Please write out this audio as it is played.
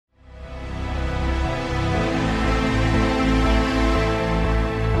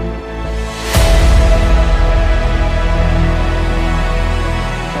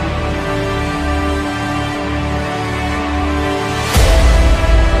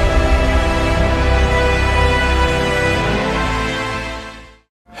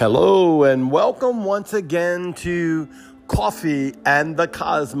Hello and welcome once again to Coffee and the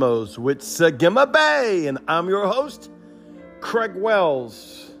Cosmos with Sagima Bay, and I'm your host, Craig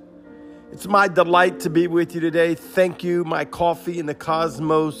Wells. It's my delight to be with you today. Thank you, my Coffee and the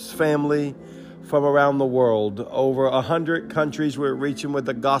Cosmos family from around the world. Over 100 countries we're reaching with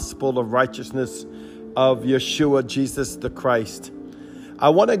the gospel of righteousness of Yeshua, Jesus the Christ. I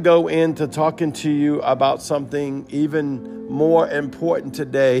want to go into talking to you about something even more important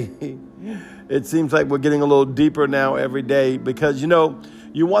today. It seems like we're getting a little deeper now every day because, you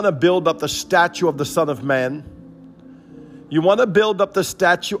want to build up the statue of the Son of Man. You want to build up the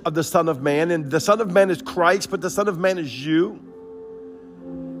statue of the Son of Man, and the Son of Man is Christ, but the Son of Man is you.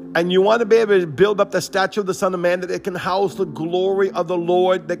 And you want to be able to build up the statue of the Son of Man that it can house the glory of the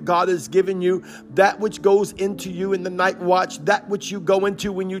Lord that God has given you, that which goes into you in the night watch, that which you go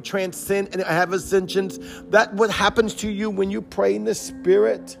into when you transcend and have ascensions, that what happens to you when you pray in the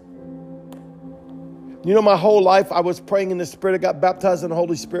Spirit. My whole life I was praying in the Spirit. I got baptized in the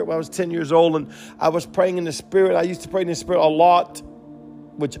Holy Spirit when I was 10 years old, and I was praying in the Spirit. I used to pray in the Spirit a lot,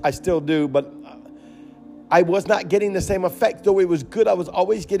 which I still do, but I was not getting the same effect. Though it was good, I was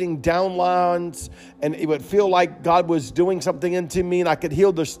always getting downlines, and it would feel like God was doing something into me, and I could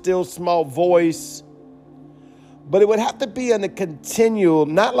hear the still small voice. But it would have to be in a continual,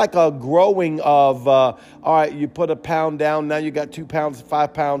 not like a growing of, all right, you put a pound down, now you got 2 pounds,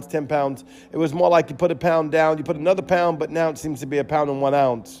 5 pounds, 10 pounds. It was more like you put a pound down, you put another pound, but now it seems to be a pound and 1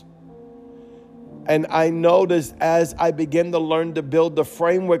 ounce. And I noticed as I begin to learn to build the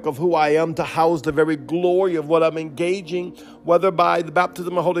framework of who I am to house the very glory of what I'm engaging, whether by the baptism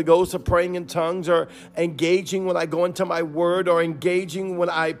of the Holy Ghost or praying in tongues, or engaging when I go into my word, or engaging when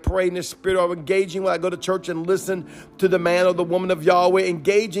I pray in the Spirit, or engaging when I go to church and listen to the man or the woman of Yahweh,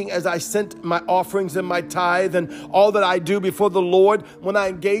 engaging as I sent my offerings and my tithe and all that I do before the Lord. When I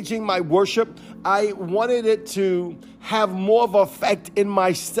engaging my worship, I wanted it to have more of an effect in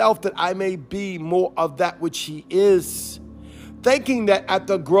myself that I may be more of that which He is. Thinking that at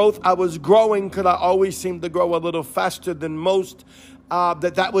the growth I was growing, because I always seemed to grow a little faster than most,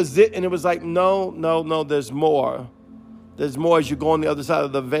 that was it. And it was like, no, there's more. There's more as you go on the other side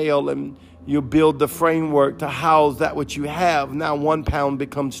of the veil and you build the framework to house that which you have. Now 1 pound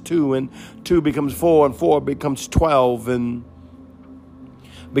becomes 2, and 2 becomes 4, and 4 becomes 12, and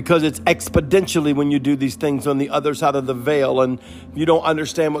because it's exponentially when you do these things on the other side of the veil. And if you don't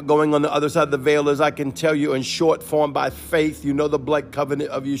understand what going on the other side of the veil is, I can tell you in short form, by faith, you know the blood covenant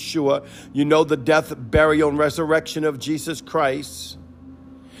of Yeshua. You know the death, burial, and resurrection of Jesus Christ.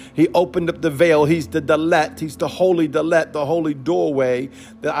 He opened up the veil. He's the Dalet. He's the holy Dalet, the holy doorway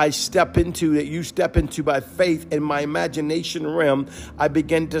that I step into, that you step into by faith. In my imagination realm, I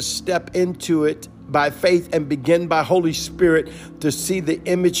begin to step into it by faith and begin by Holy Spirit to see the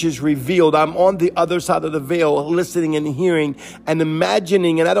images revealed. I'm on the other side of the veil, listening and hearing and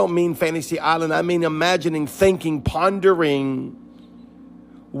imagining. And I don't mean Fantasy Island. I mean imagining, thinking, pondering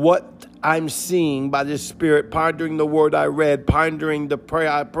what I'm seeing by the Spirit, pondering the word I read, pondering the prayer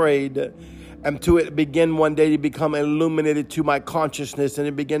I prayed, and to it begin one day to become illuminated to my consciousness, and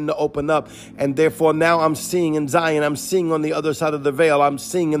it began to open up. And therefore now I'm seeing in Zion, I'm seeing on the other side of the veil, I'm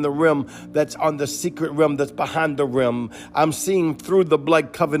seeing in the realm that's on the secret realm that's behind the realm. I'm seeing through the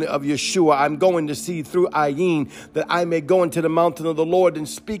blood covenant of Yeshua. I'm going to see through Ayin, that I may go into the mountain of the Lord and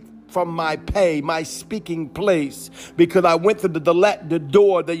speak from my my speaking place, because I went through the Dalet, the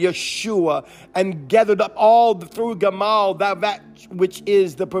door, the Yeshua, and gathered up all through Gamal, that which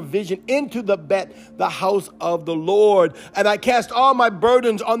is the provision, into the Bet, the house of the Lord. And I cast all my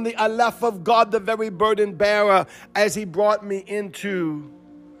burdens on the Aleph of God, the very burden bearer, as He brought me into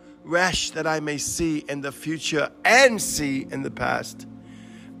rest, that I may see in the future and see in the past,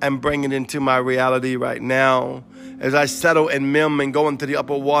 and bring it into my reality right now. As I settle in Mem and go into the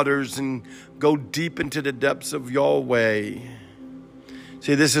upper waters and go deep into the depths of Yahweh.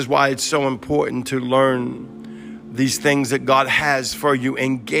 See, this is why it's so important to learn these things that God has for you.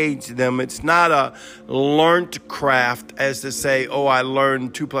 Engage them. It's not a learned craft, as to say, oh, I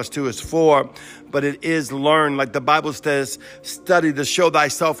learned 2 + 2 is 4. But it is learned. Like the Bible says, study to show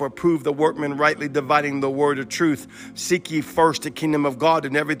thyself approved, the workman rightly dividing the word of truth. Seek ye first the kingdom of God,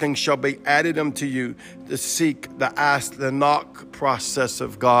 and everything shall be added unto you. The seek, the ask, the knock process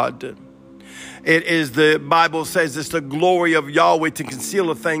of God. It is, the Bible says, it's the glory of Yahweh to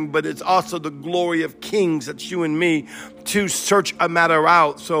conceal a thing, but it's also the glory of kings, that's you and me, to search a matter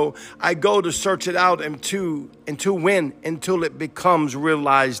out. So I go to search it out until when? Until it becomes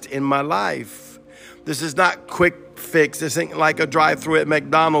realized in my life. This is not quick fix. This ain't like a drive-through at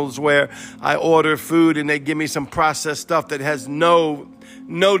McDonald's where I order food and they give me some processed stuff that has no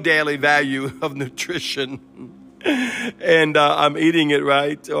no daily value of nutrition. And I'm eating it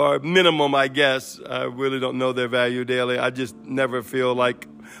right, or minimum, I guess. I really don't know their value daily. I just never feel like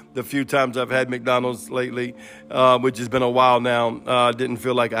the few times I've had McDonald's lately, which has been a while now, didn't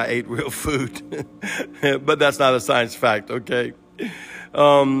feel like I ate real food. But that's not a science fact, okay?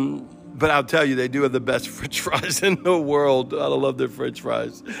 But I'll tell you, they do have the best French fries in the world. I love their French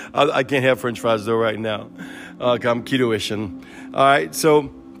fries. I can't have French fries, though, right now. I'm keto-ishing. All right,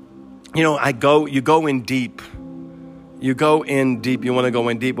 so, you go in deep. You go in deep. You want to go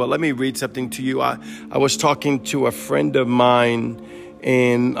in deep. Well, let me read something to you. I was talking to a friend of mine,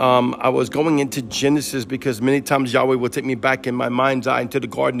 and I was going into Genesis because many times Yahweh will take me back in my mind's eye into the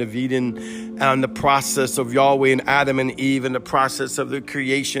Garden of Eden and the process of Yahweh and Adam and Eve and the process of the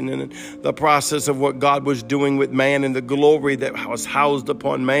creation and the process of what God was doing with man and the glory that was housed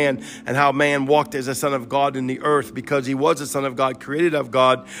upon man and how man walked as a son of God in the earth because he was a son of God, created of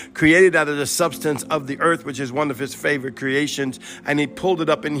God, created out of the substance of the earth, which is one of his favorite creations. And he pulled it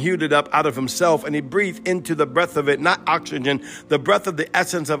up and hewed it up out of himself and he breathed into the breath of it, not oxygen, the breath of the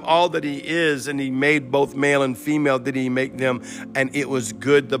essence of all that he is, and he made both male and female did he make them, and it was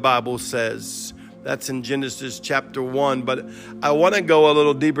good, the Bible says. That's in Genesis chapter 1, but I want to go a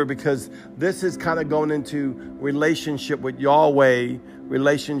little deeper because this is kind of going into relationship with Yahweh,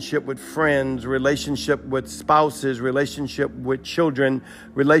 relationship with friends, relationship with spouses, relationship with children,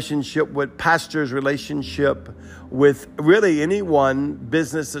 relationship with pastors, relationship with really anyone,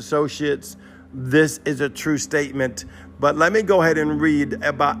 business associates. This is a true statement. But let me go ahead and read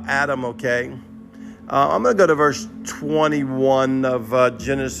about Adam, okay? I'm going to go to verse 21 of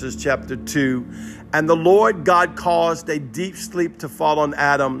Genesis chapter 2. And the Lord God caused a deep sleep to fall on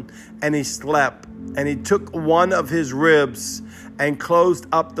Adam, and he slept. And he took one of his ribs and closed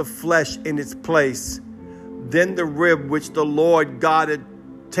up the flesh in its place. Then the rib which the Lord God had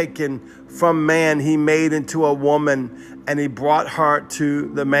taken from man, he made into a woman, and he brought her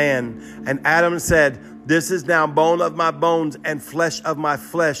to the man. And Adam said, "This is now bone of my bones and flesh of my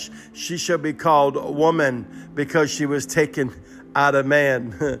flesh. She shall be called woman because she was taken out of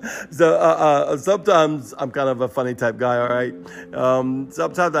man." So sometimes I'm kind of a funny type guy, all right?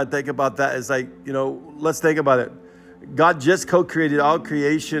 Sometimes I think about that as like, let's think about it. God just co-created all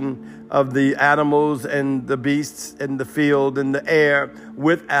creation of the animals and the beasts and the field and the air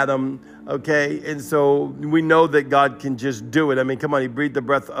with Adam, okay? And so we know that God can just do it. I mean, come on, he breathed the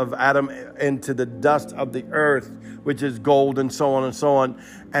breath of Adam into the dust of the earth, which is gold and so on,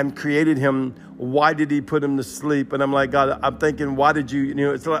 and created him. Why did he put him to sleep? And I'm like, God, I'm thinking, why did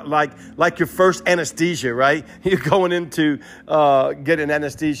you, it's like your first anesthesia, right? You're going in to get an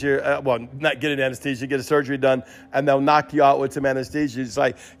anesthesia, not get an anesthesia, get a surgery done, and they'll knock you out with some anesthesia. It's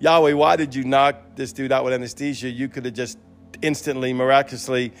like, Yahweh, why did you knock this dude out with anesthesia? You could have just instantly,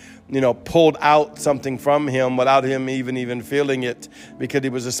 miraculously, pulled out something from him without him even feeling it, because he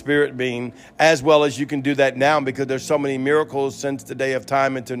was a spirit being, as well as you can do that now, because there's so many miracles since the day of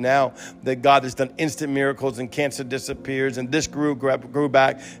time until now that God has done instant miracles, and cancer disappears, and this grew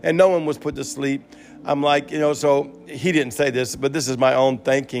back, and no one was put to sleep. I'm like, so he didn't say this, but this is my own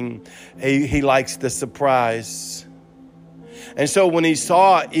thinking. He likes the surprise. And so when he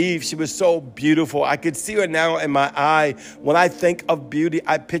saw Eve, she was so beautiful. I could see her now in my eye. When I think of beauty,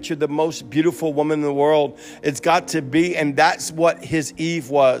 I picture the most beautiful woman in the world. It's got to be, and that's what his Eve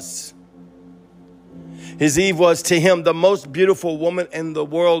was. His Eve was to him the most beautiful woman in the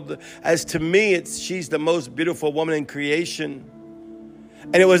world. As to me, she's the most beautiful woman in creation.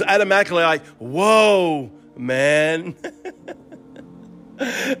 And it was automatically like, whoa, man.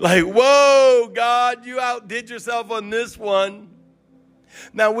 Like, whoa, God, you outdid yourself on this one.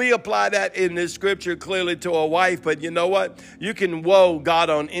 Now, we apply that in this scripture clearly to a wife, but you know what? You can whoa God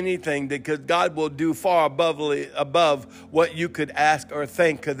on anything, because God will do far above what you could ask or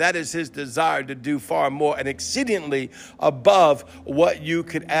think, because that is his desire, to do far more and exceedingly above what you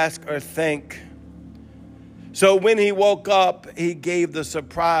could ask or think. So when he woke up, he gave the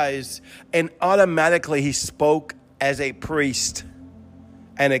surprise, and automatically he spoke as a priest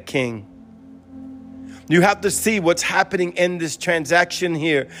and a king. You have to see what's happening in this transaction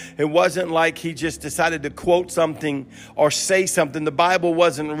here. It wasn't like he just decided to quote something or say something. The Bible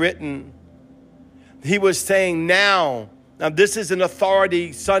wasn't written. He was saying now this is an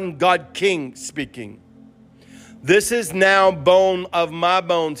authority, son, God, king speaking. This is now bone of my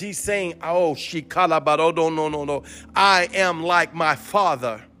bones. He's saying, oh, no. I am like my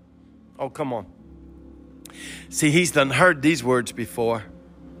father. Oh, come on. See, he's done heard these words before.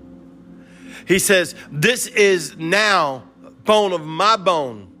 He says, this is now bone of my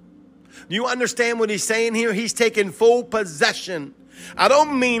bone. Do you understand what he's saying here? He's taking full possession. I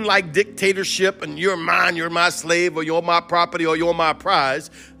don't mean like dictatorship and you're mine, you're my slave, or you're my property, or you're my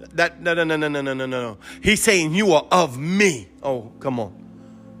prize. No. He's saying you are of me. Oh, come on.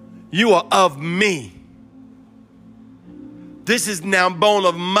 You are of me. This is now bone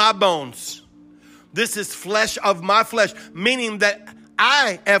of my bones. This is flesh of my flesh, meaning that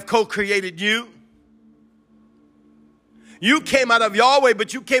I have co-created you. You came out of Yahweh,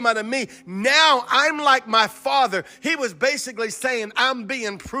 but you came out of me. Now I'm like my Father. He was basically saying, I'm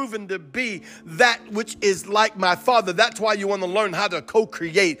being proven to be that which is like my Father. That's why you want to learn how to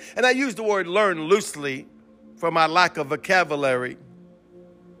co-create. And I use the word learn loosely for my lack of vocabulary.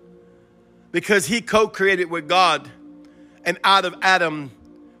 Because he co-created with God. And out of Adam,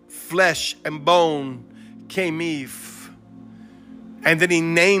 flesh and bone came Eve. And then he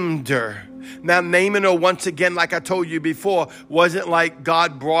named her. Now, naming her, once again, like I told you before, wasn't like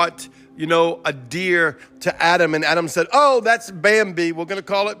God brought, a deer to Adam and Adam said, oh, that's Bambi. We're going to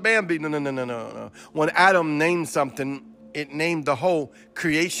call it Bambi. No. When Adam named something, it named the whole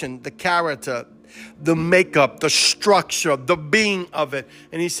creation, the character, the makeup, the structure, the being of it.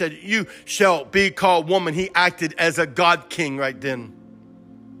 And he said, you shall be called woman. He acted as a God king right then.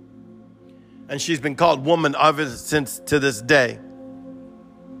 And she's been called woman ever since to this day.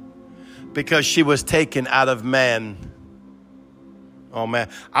 Because she was taken out of man. Oh, man.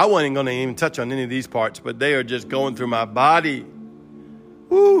 I wasn't going to even touch on any of these parts, but they are just going through my body.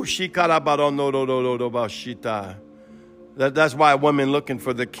 Ooh, that's why women looking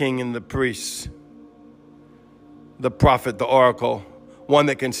for the king and the priest, the prophet, the oracle, one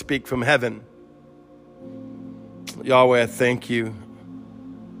that can speak from heaven. Yahweh, I thank you.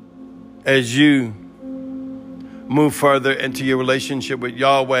 As you move further into your relationship with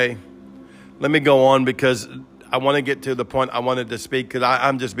Yahweh, let me go on because I want to get to the point I wanted to speak because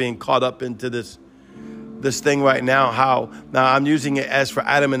I'm just being caught up into this thing right now. Now I'm using it as for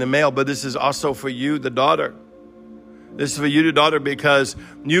Adam and the male, but this is also for you, the daughter. This is for you, the daughter, because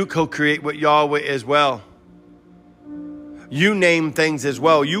you co-create with Yahweh as well. You name things as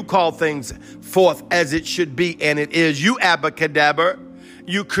well. You call things forth as it should be, and it is. You abracadabra.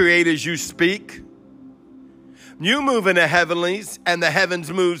 You create as you speak. You move in the heavenlies, and the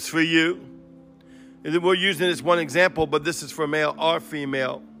heavens moves for you. We're using this one example, but this is for male or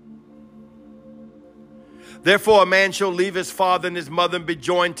female. Therefore, a man shall leave his father and his mother and be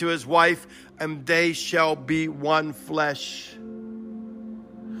joined to his wife, and they shall be one flesh.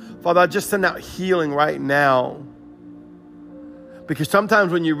 Father, I just send out healing right now. Because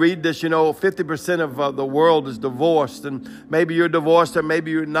sometimes when you read this, 50% of the world is divorced. And maybe you're divorced or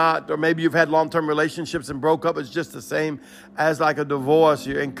maybe you're not. Or maybe you've had long-term relationships and broke up. It's just the same as like a divorce.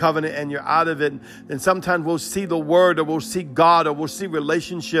 You're in covenant and you're out of it. And sometimes we'll see the word or we'll see God or we'll see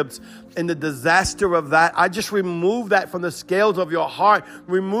relationships in the disaster of that. I just remove that from the scales of your heart.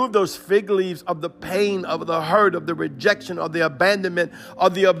 Remove those fig leaves of the pain, of the hurt, of the rejection, of the abandonment,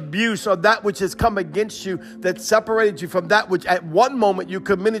 of the abuse, of that which has come against you that separated you from that which at one moment you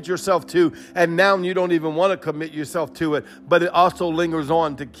committed yourself to, and now you don't even want to commit yourself to it, but it also lingers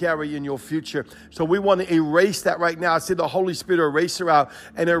on to carry in your future. So we want to erase that right now. I see the Holy Spirit eraser out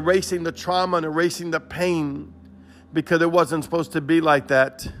and erasing the trauma and erasing the pain because it wasn't supposed to be like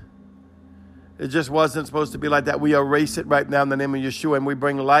that. It just wasn't supposed to be like that. We erase it right now in the name of Yeshua, and we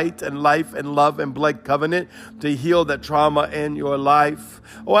bring light and life and love and blood covenant to heal that trauma in your life.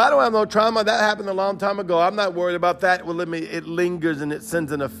 Oh, I don't have no trauma. That happened a long time ago. I'm not worried about that. Well, it lingers and it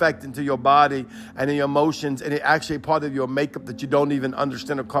sends an effect into your body and in your emotions, and it's actually part of your makeup that you don't even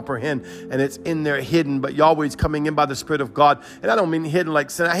understand or comprehend, and it's in there hidden, but Yahweh's coming in by the Spirit of God. And I don't mean hidden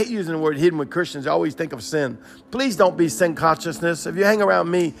like sin. I hate using the word hidden with Christians. I always think of sin. Please don't be sin consciousness. If you hang around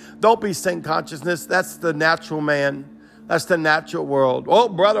me, don't be sin consciousness. That's the natural man. That's the natural world. Oh,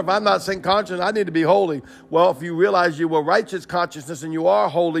 brother, if I'm not sin conscious, I need to be holy. Well, if you realize you were righteous consciousness and you are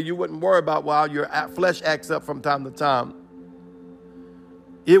holy, you wouldn't worry about why your flesh acts up from time to time.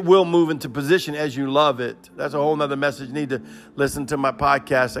 It will move into position as you love it. That's a whole nother message. You need to listen to my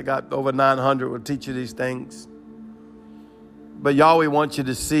podcast. I got over 900. Will teach you these things. But Yahweh wants you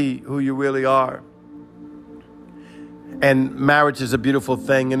to see who you really are. And marriage is a beautiful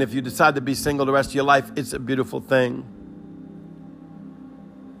thing. And if you decide to be single the rest of your life, it's a beautiful thing.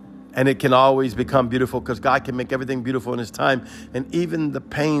 And it can always become beautiful because God can make everything beautiful in His time. And even the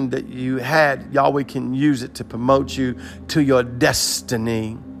pain that you had, Yahweh can use it to promote you to your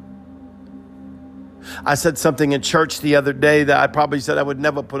destiny. I said something in church the other day that I probably said I would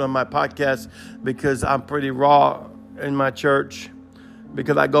never put on my podcast because I'm pretty raw in my church.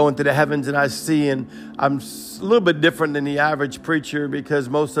 because I go into the heavens and I see, and I'm a little bit different than the average preacher because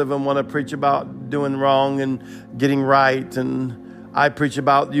most of them want to preach about doing wrong and getting right. And I preach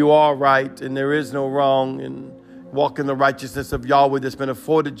about you are right and there is no wrong, and walk in the righteousness of Yahweh that's been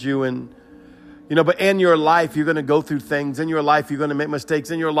afforded you. And but in your life, you're going to go through things. In your life, you're going to make mistakes.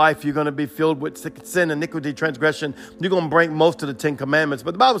 In your life, you're going to be filled with sin, iniquity, transgression. You're going to break most of the 10 commandments.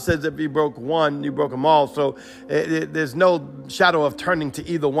 But the Bible says if you broke one, you broke them all. So there's no shadow of turning to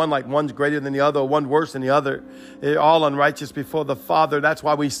either one, like one's greater than the other or one worse than the other. They're all unrighteous before the Father. That's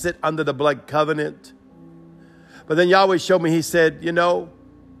why we sit under the blood covenant. But then Yahweh showed me, he said,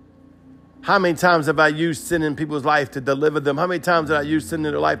 how many times have I used sin in people's life to deliver them? How many times did I use sin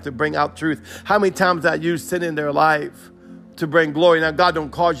in their life to bring out truth? How many times did I use sin in their life to bring glory? Now, God don't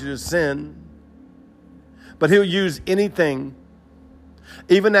cause you to sin, but he'll use anything.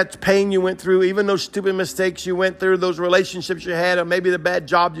 Even that pain you went through, even those stupid mistakes you went through, those relationships you had, or maybe the bad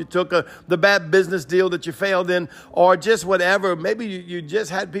job you took, or the bad business deal that you failed in, or just whatever. Maybe you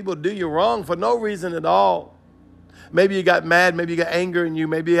just had people do you wrong for no reason at all. Maybe you got mad. Maybe you got anger in you.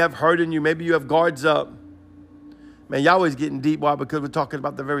 Maybe you have hurt in you. Maybe you have guards up. Man, Yahweh's getting deep. Why? Because we're talking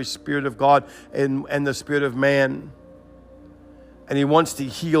about the very Spirit of God and the Spirit of man. And he wants to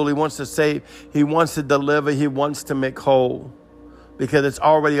heal. He wants to save. He wants to deliver. He wants to make whole. Because it's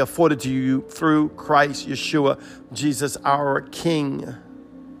already afforded to you through Christ, Yeshua, Jesus, our King.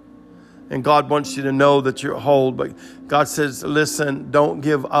 And God wants you to know that you're whole. But God says, listen, don't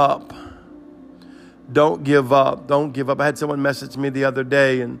give up. Don't give up. Don't give up. I had someone message me the other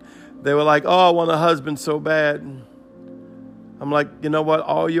day and they were like, oh, I want a husband so bad. I'm like, you know what?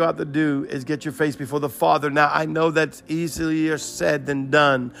 All you have to do is get your face before the Father. Now, I know that's easier said than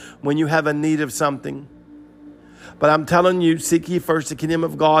done when you have a need of something. But I'm telling you, seek ye first the kingdom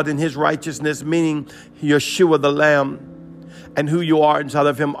of God and his righteousness, meaning Yeshua the Lamb, and who you are inside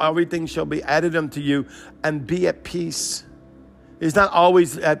of him. Everything shall be added unto you, and be at peace. It's not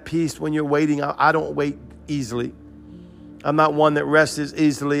always at peace when you're waiting. I don't wait easily. I'm not one that rests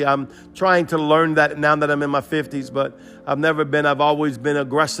easily. I'm trying to learn that now that I'm in my 50s, but I've always been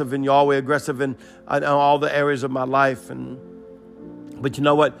aggressive in Yahweh, aggressive in all the areas of my life. But you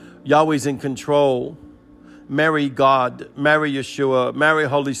know what? Yahweh's in control. Marry God, marry Yeshua, marry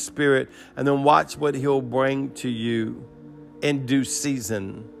Holy Spirit, and then watch what he'll bring to you in due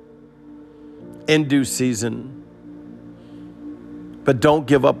season. In due season. But don't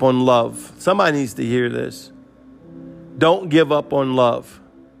give up on love. Somebody needs to hear this. Don't give up on love.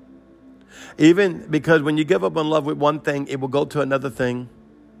 Even because when you give up on love with one thing, it will go to another thing.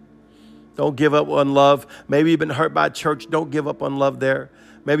 Don't give up on love. Maybe you've been hurt by church. Don't give up on love there.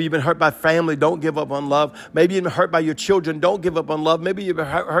 Maybe you've been hurt by family. Don't give up on love. Maybe you've been hurt by your children. Don't give up on love. Maybe you've been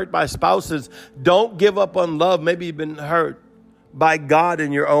hurt by spouses. Don't give up on love. Maybe you've been hurt by God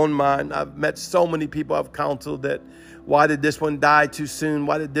in your own mind. I've met so many people I've counseled that, why did this one die too soon?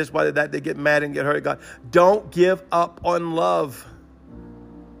 Why did this? Why did that? They get mad and get hurt. God, don't give up on love.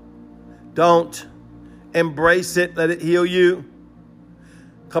 Don't. Embrace it. Let it heal you.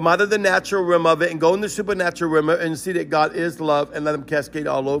 Come out of the natural realm of it and go in the supernatural realm and see that God is love, and let him cascade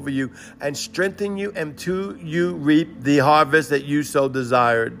all over you and strengthen you until you reap the harvest that you so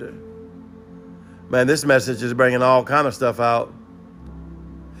desired. Man, this message is bringing all kind of stuff out.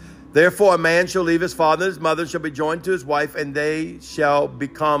 Therefore, a man shall leave his father and his mother, shall be joined to his wife, and they shall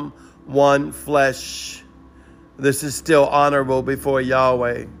become one flesh. This is still honorable before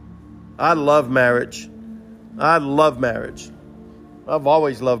Yahweh. I love marriage. I love marriage. I've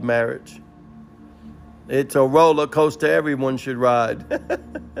always loved marriage. It's a roller coaster everyone should ride.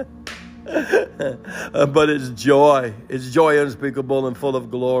 But it's joy. It's joy unspeakable and full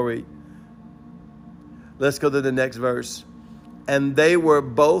of glory. Let's go to the next verse. And they were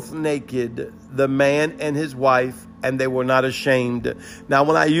both naked, the man and his wife, and they were not ashamed. Now,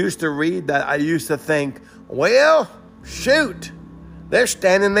 when I used to read that, I used to think, well, shoot, they're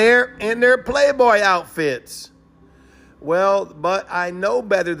standing there in their Playboy outfits. Well, but I know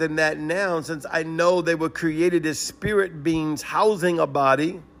better than that now, since I know they were created as spirit beings housing a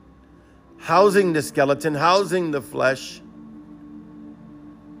body, housing the skeleton, housing the flesh.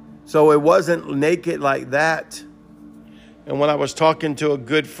 So it wasn't naked like that. And when I was talking to a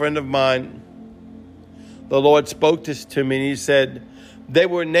good friend of mine, the Lord spoke this to me, and he said, they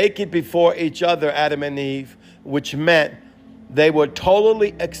were naked before each other, Adam and Eve, which meant they were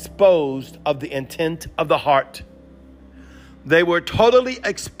totally exposed of the intent of the heart. They were totally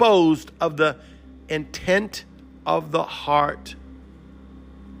exposed of the intent of the heart.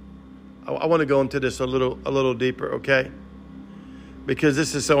 I want to go into this a little deeper, okay? Because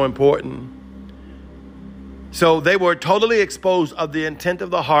this is so important. So they were totally exposed of the intent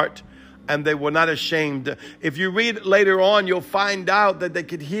of the heart, and they were not ashamed. If you read later on, you'll find out that they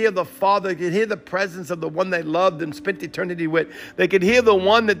could hear the Father, they could hear the presence of the one they loved and spent eternity with. They could hear the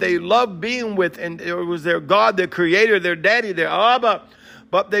one that they loved being with, and it was their God, their creator, their daddy, their Abba.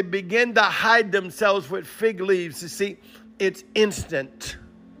 But they begin to hide themselves with fig leaves. You see, it's instant.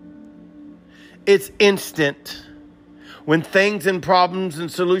 It's instant. When things and problems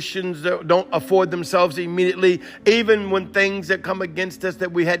and solutions don't afford themselves immediately, even when things that come against us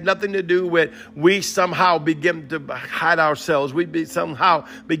that we had nothing to do with, we somehow begin to hide ourselves. Somehow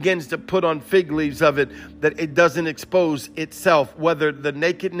begins to put on fig leaves of it, that it doesn't expose itself, whether the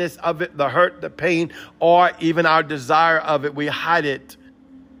nakedness of it, the hurt, the pain, or even our desire of it, we hide it.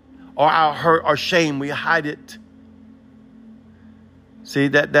 Or our hurt or shame, we hide it. See,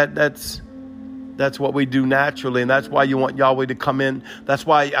 that's what we do naturally, and that's why you want Yahweh to come in. That's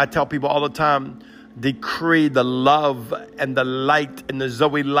why I tell people all the time, decree the love and the light and the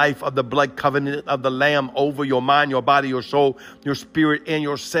Zoe life of the blood covenant of the Lamb over your mind, your body, your soul, your spirit, and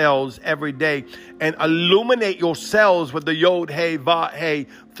your cells every day. And illuminate your cells with the Yod, Hey, Vav, Hey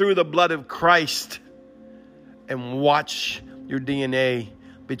through the blood of Christ. And watch your DNA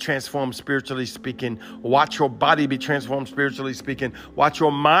be transformed spiritually speaking. Watch your body be transformed spiritually speaking. Watch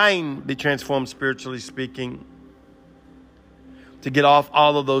your mind be transformed spiritually speaking. To get off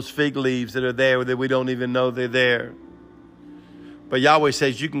all of those fig leaves that are there that we don't even know they're there. But Yahweh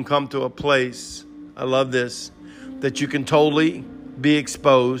says you can come to a place, I love this, that you can totally be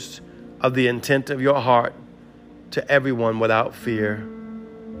exposed of the intent of your heart to everyone without fear.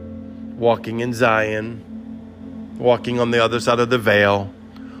 Walking in Zion, walking on the other side of the veil,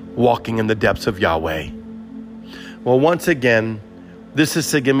 walking in the depths of Yahweh. Well, once again, this is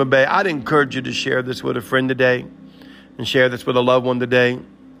Sagima Bay. I'd encourage you to share this with a friend today and share this with a loved one today.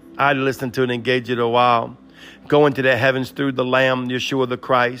 I'd listen to and engage it a while. Go into the heavens through the Lamb, Yeshua the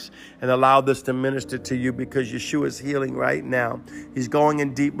Christ, and allow this to minister to you, because Yeshua is healing right now. He's going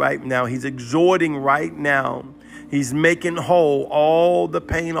in deep right now. He's exhorting right now. He's making whole all the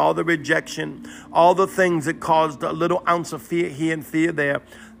pain, all the rejection, all the things that caused a little ounce of fear here and fear there.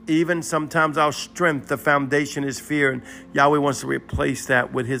 Even sometimes our strength, the foundation is fear. And Yahweh wants to replace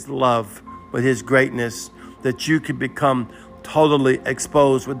that with his love, with his greatness, that you can become totally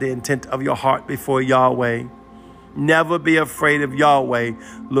exposed with the intent of your heart before Yahweh. Never be afraid of Yahweh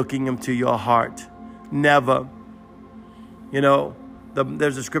looking into your heart. Never. You know,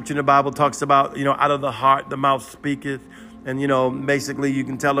 there's a scripture in the Bible talks about, out of the heart, the mouth speaketh. And, basically you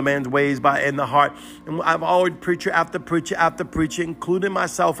can tell a man's ways by in the heart. And I've always preacher after preacher after preacher, including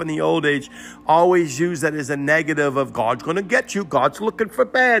myself in the old age, always use that as a negative of God's going to get you. God's looking for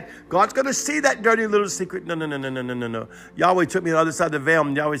bad. God's going to see that dirty little secret. No. Yahweh took me to the other side of the veil,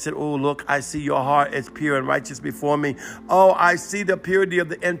 and Yahweh said, oh, look, I see your heart. It's pure and righteous before me. Oh, I see the purity of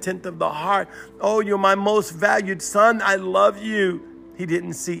the intent of the heart. Oh, you're my most valued son. I love you. He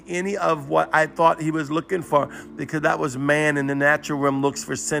didn't see any of what I thought he was looking for, because that was man in the natural realm looks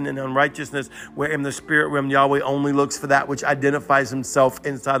for sin and unrighteousness, where in the spirit realm, Yahweh only looks for that which identifies himself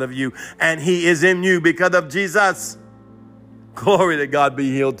inside of you. And he is in you because of Jesus. Glory to God. Be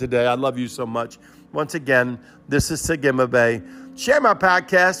healed today. I love you so much. Once again, this is Sagima Bay. Share my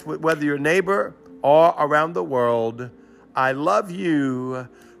podcast with whether your neighbor or around the world. I love you.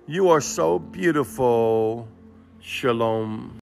 You are so beautiful. Shalom.